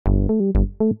Hi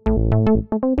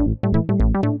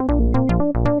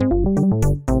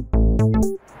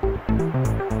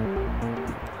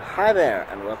there,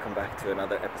 and welcome back to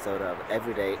another episode of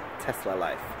Everyday Tesla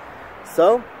Life.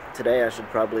 So, today I should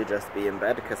probably just be in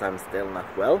bed because I'm still not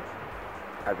well.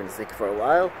 I've been sick for a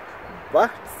while,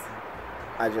 but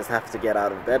I just have to get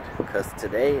out of bed because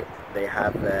today they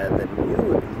have the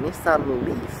new Nissan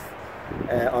Leaf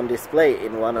on display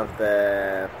in one of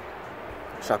the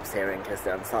shops here in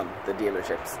Kristiansand, the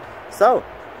dealerships. So,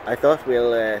 I thought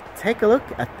we'll take a look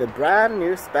at the brand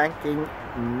new spanking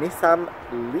Nissan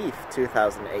Leaf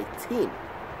 2018.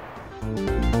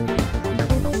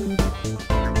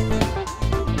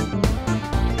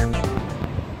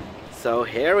 So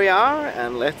here we are,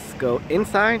 and let's go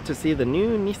inside to see the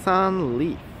new Nissan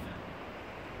Leaf.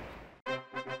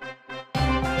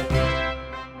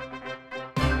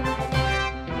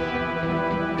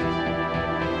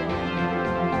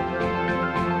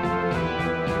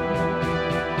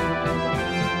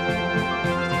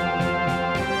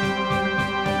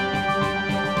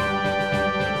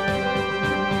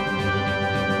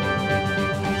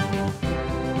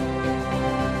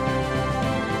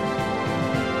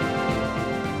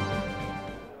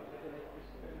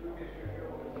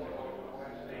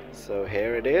 So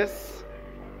here it is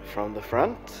from the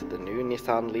front, the new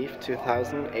Nissan Leaf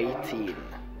 2018.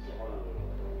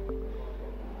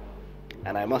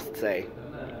 And I must say,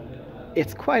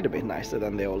 it's quite a bit nicer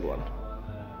than the old one.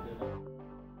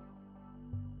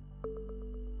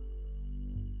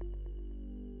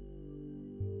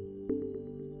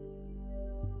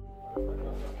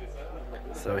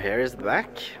 So here is the back.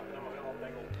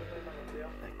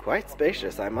 Quite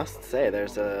spacious, I must say.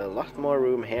 There's a lot more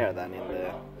room here than in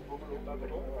the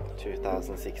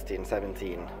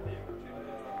 2016-17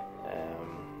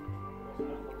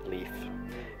 Leaf.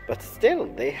 But still,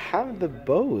 they have the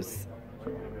Bose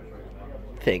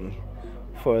thing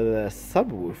for the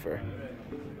subwoofer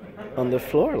on the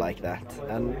floor like that,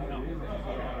 and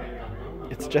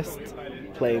it's just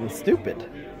plain stupid.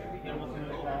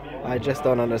 I just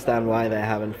don't understand why they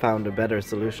haven't found a better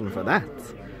solution for that.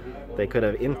 They could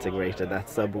have integrated that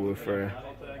subwoofer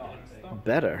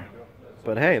better.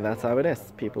 But hey, that's how it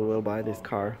is. People will buy this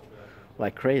car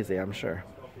like crazy, I'm sure.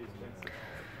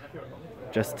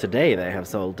 Just today they have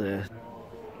sold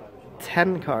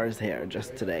 10 cars here,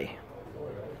 just today.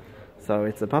 So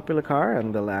it's a popular car,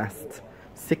 and the last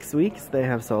 6 weeks they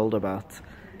have sold about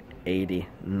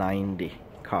 80-90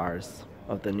 cars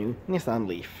of the new Nissan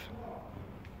Leaf.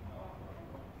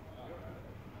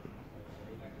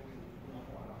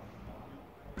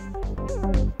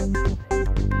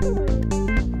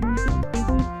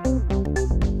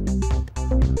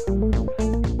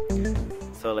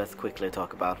 So let's quickly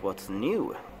talk about what's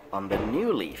new on the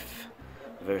new Leaf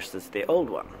versus the old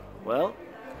one. Well,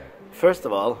 first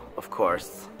of all, of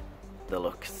course, the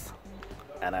looks.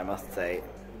 And I must say,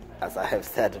 as I have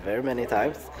said very many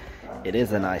times, it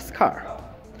is a nice car.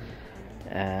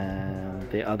 And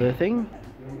the other thing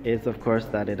is, of course,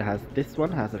 that this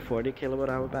one has a 40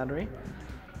 kilowatt-hour battery,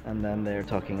 and then they're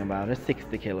talking about a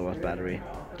 60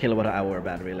 kilowatt-hour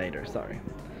battery later, sorry.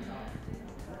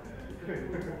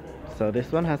 So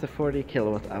this one has a 40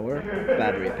 kilowatt-hour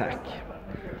battery pack.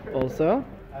 Also,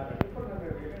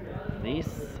 these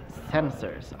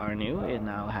sensors are new. It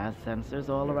now has sensors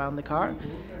all around the car,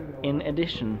 in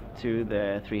addition to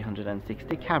the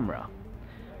 360 camera,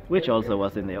 which also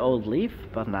was in the old Leaf,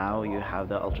 but now you have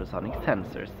the ultrasonic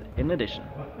sensors in addition.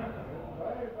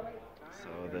 So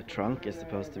the trunk is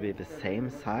supposed to be the same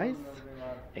size,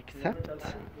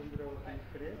 except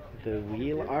the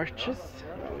wheel arches,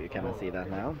 oh, you cannot see that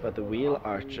now, but the wheel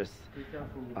arches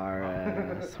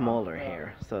are smaller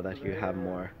here, so that you have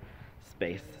more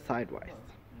space sidewise.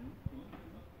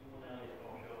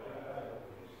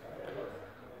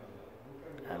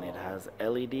 And it has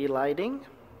LED lighting,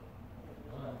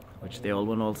 which the old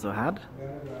one also had,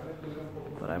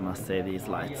 but I must say these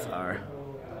lights are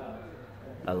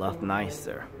a lot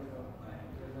nicer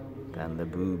than the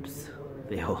boobs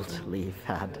the old Leaf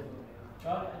had.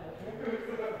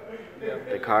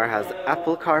 The car has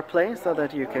Apple CarPlay, so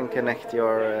that you can connect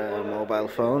your mobile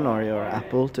phone or your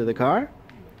Apple to the car.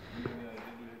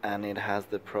 And it has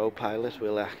the Pro Pilot,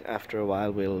 after a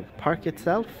while will park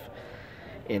itself.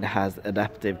 It has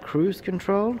adaptive cruise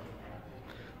control.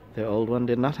 The old one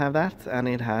did not have that, and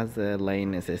it has a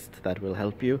lane assist that will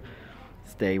help you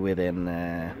stay within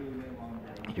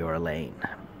your lane.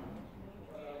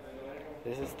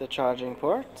 This is the charging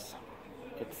port.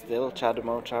 It's still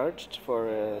CHAdeMO charged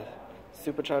for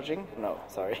supercharging. No,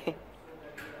 sorry.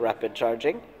 Rapid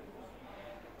charging.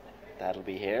 That'll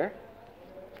be here.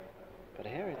 But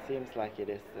here it seems like it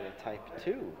is type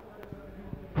 2.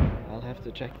 I'll have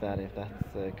to check that if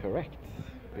that's correct,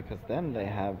 because then they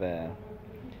have,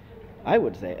 I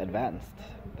would say, advanced.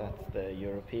 That's the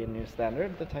European new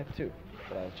standard, the type 2,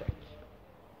 but I'll check.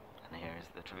 And here is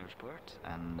the transport,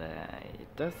 and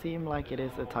it does seem like it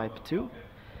is a type 2.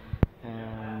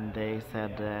 And they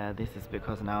said this is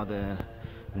because now the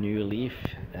new Leaf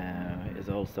is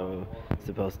also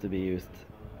supposed to be used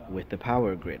with the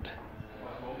power grid,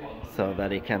 so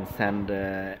that it can send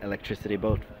electricity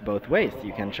both ways.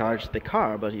 You can charge the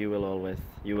car, but you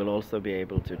will also be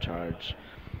able to charge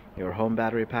your home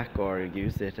battery pack or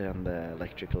use it on the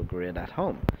electrical grid at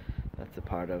home. That's a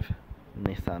part of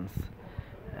Nissan's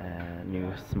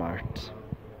new smart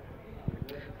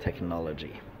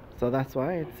technology. So that's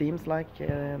why it seems like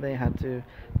they had to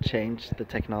change the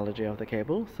technology of the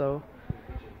cable. So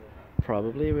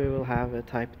probably we will have a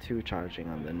type 2 charging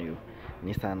on the new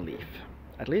Nissan Leaf.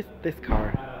 At least this car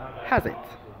has it.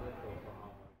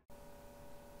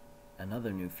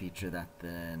 Another new feature that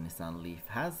the Nissan Leaf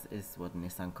has is what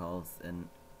Nissan calls an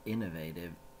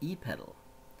innovative e-pedal,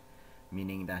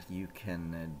 meaning that you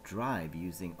can drive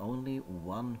using only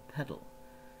one pedal,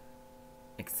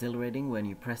 accelerating when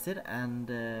you press it and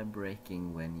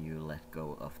braking when you let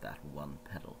go of that one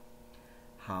pedal.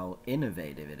 How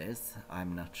innovative it is,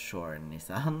 I'm not sure,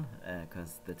 Nissan,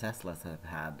 because the Teslas have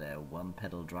had one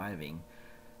pedal driving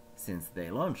since they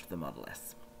launched the Model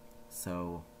S.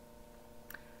 So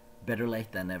better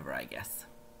late than never, I guess.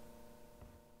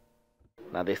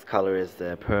 Now this color is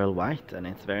pearl white and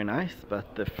it's very nice,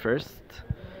 but the first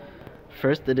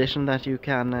edition that you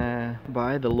can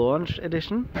buy, the launch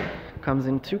edition, comes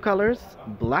in two colors,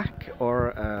 black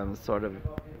or sort of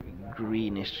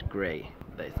greenish gray,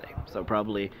 they say. So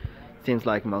probably seems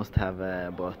like most have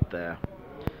bought the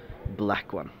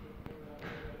black one.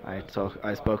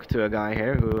 I spoke to a guy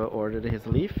here who ordered his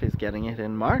Leaf. He's getting it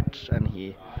in March, and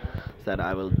he said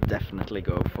I will definitely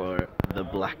go for the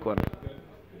black one.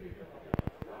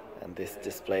 And this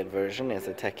displayed version is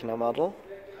a Techno model,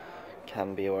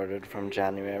 can be ordered from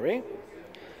January.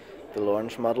 The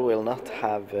launch model will not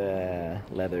have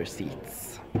leather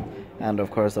seats, and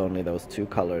of course only those two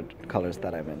colors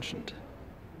that I mentioned.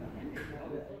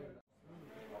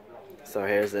 So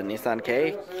here's a Nissan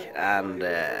cake and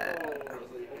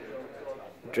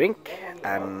drink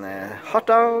and hot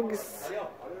dogs.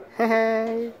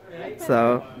 Hey!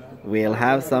 So we'll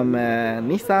have some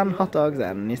Nissan hot dogs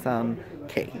and Nissan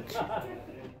cake.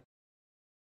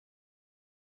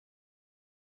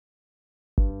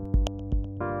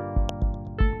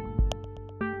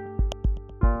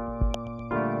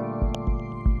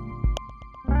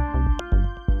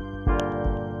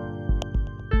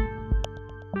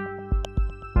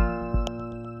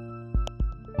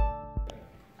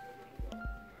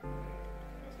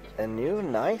 A new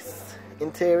nice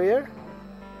interior.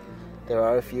 There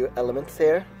are a few elements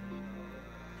here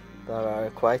that are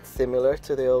quite similar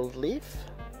to the old Leaf.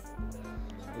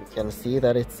 You can see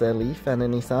that it's a Leaf and a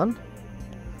Nissan,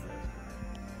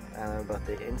 but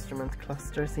the instrument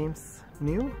cluster seems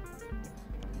new,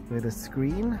 with a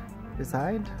screen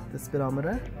beside the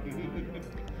speedometer,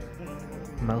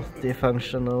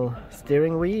 multifunctional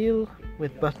steering wheel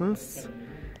with buttons.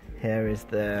 Here is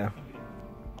the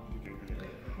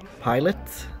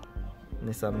Pilot,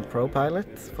 Nissan Pro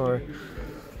Pilot for,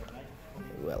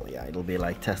 well, yeah, it'll be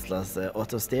like Tesla's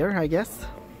auto steer, I guess.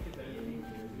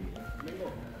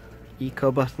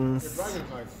 Eco buttons.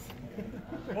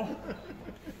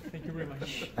 Thank you very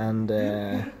much. And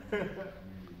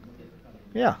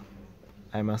yeah,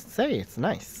 I must say it's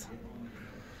nice.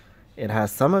 It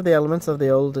has some of the elements of the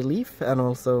old Leaf and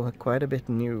also quite a bit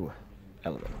new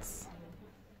elements.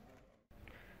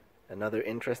 Another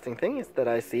interesting thing is that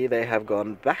I see they have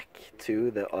gone back to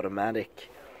the automatic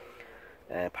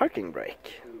parking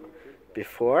brake.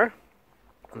 Before,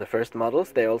 on the first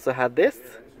models, they also had this,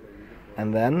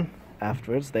 and then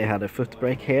afterwards they had a foot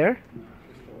brake here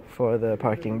for the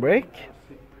parking brake.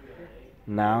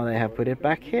 Now they have put it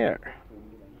back here.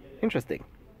 Interesting.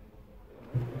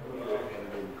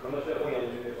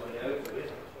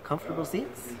 Comfortable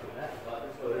seats.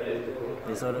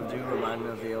 They sort of do remind me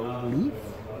of the old Leaf.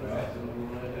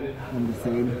 And the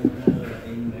same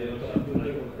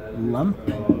lump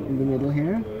in the middle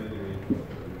here.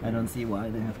 I don't see why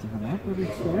they have to have that, but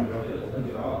it's there.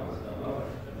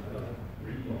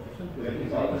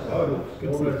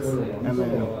 Good seats. And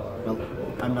well,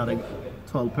 I'm not a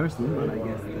tall person, but I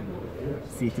guess the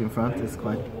seat in front is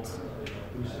quite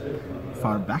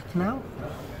far back now.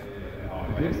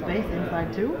 Good space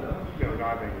inside too.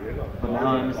 But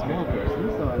now I'm a small person,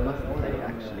 so I must say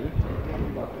actually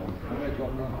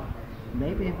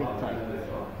maybe a bit tight,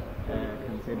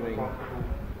 considering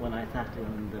when I sat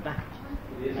in the back,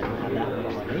 I would have that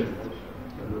much space,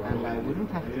 and I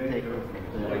wouldn't have to take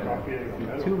the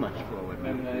seat too much forward.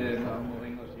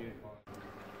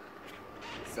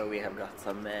 So we have got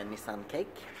some Nissan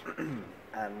cake,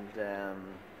 and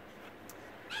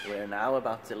we're now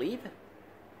about to leave.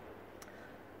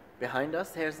 Behind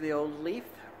us, here's the old Leaf.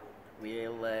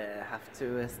 We'll have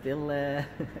to still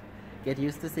get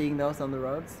used to seeing those on the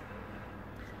roads.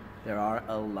 There are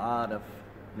a lot of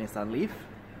Nissan Leaf,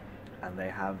 and they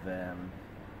have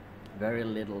very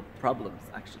little problems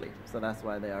actually, so that's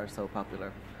why they are so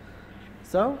popular.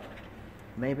 So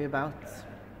maybe about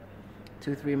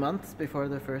 2-3 months before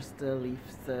the first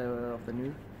Leafs of the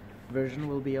new version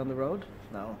will be on the road.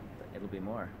 No, it'll be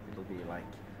more. It'll be like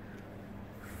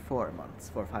 4 months,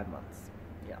 4 or 5 months.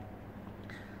 Yeah.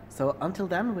 So until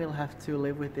then, we'll have to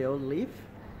live with the old Leaf,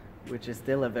 which is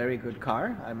still a very good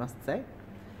car, I must say.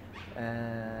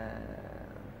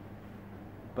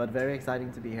 But very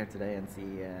exciting to be here today and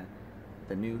see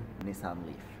the new Nissan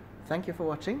Leaf. Thank you for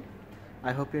watching.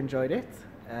 I hope you enjoyed it.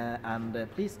 And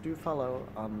please do follow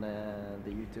on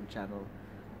the YouTube channel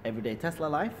Everyday Tesla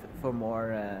Life for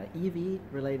more EV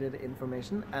related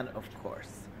information, and of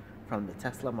course from the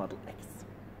Tesla Model X.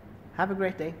 Have a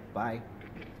great day. Bye.